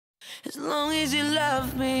as long as you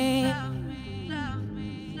love me.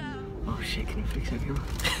 Oh shit, can you fix it here?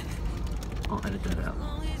 I'll edit that out.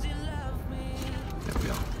 There we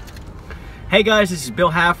go. Hey guys, this is Bill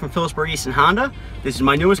Half from Phillipsburg-Easton Honda. This is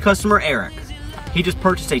my newest customer, Eric. He just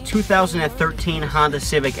purchased a 2013 Honda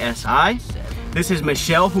Civic Si. This is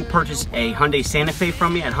Michelle, who purchased a Hyundai Santa Fe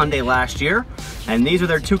from me at Hyundai last year. And these are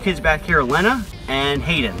their two kids back here, Lena and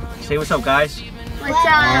Hayden. Say what's up, guys. What's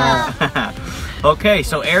up? Okay,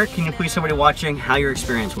 so Eric, can you please tell somebody watching how your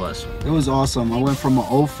experience was? It was awesome. I went from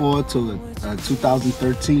an 04 to a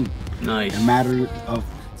 2013. Nice. In a matter of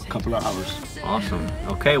a couple of hours. Awesome.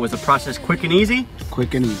 Okay, was the process quick and easy?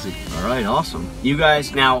 Quick and easy. All right, awesome. You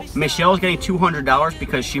guys, now Michelle's getting $200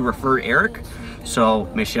 because she referred Eric. So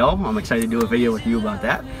Michelle, I'm excited to do a video with you about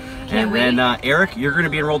that. And then Eric, you're going to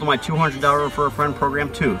be enrolled in my $200 Refer a Friend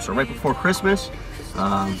program too. So right before Christmas,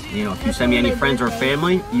 you know, if you send me any friends or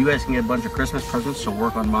family, you guys can get a bunch of Christmas presents. So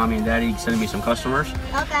work on mommy and daddy sending me some customers.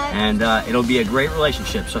 Okay. And it'll be a great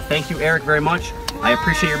relationship. So thank you, Eric, very much. I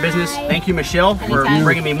appreciate your business. Thank you, Michelle, for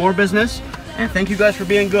bringing me more business. And thank you guys for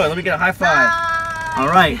being good. Let me get a high five. All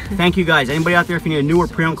right. Thank you guys. Anybody out there, if you need a new or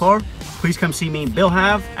pre-owned car, please come see me, Bill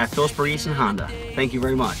Have, at Phillipsburg-Easton Honda. Thank you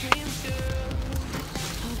very much.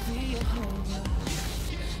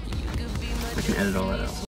 I can edit all that out.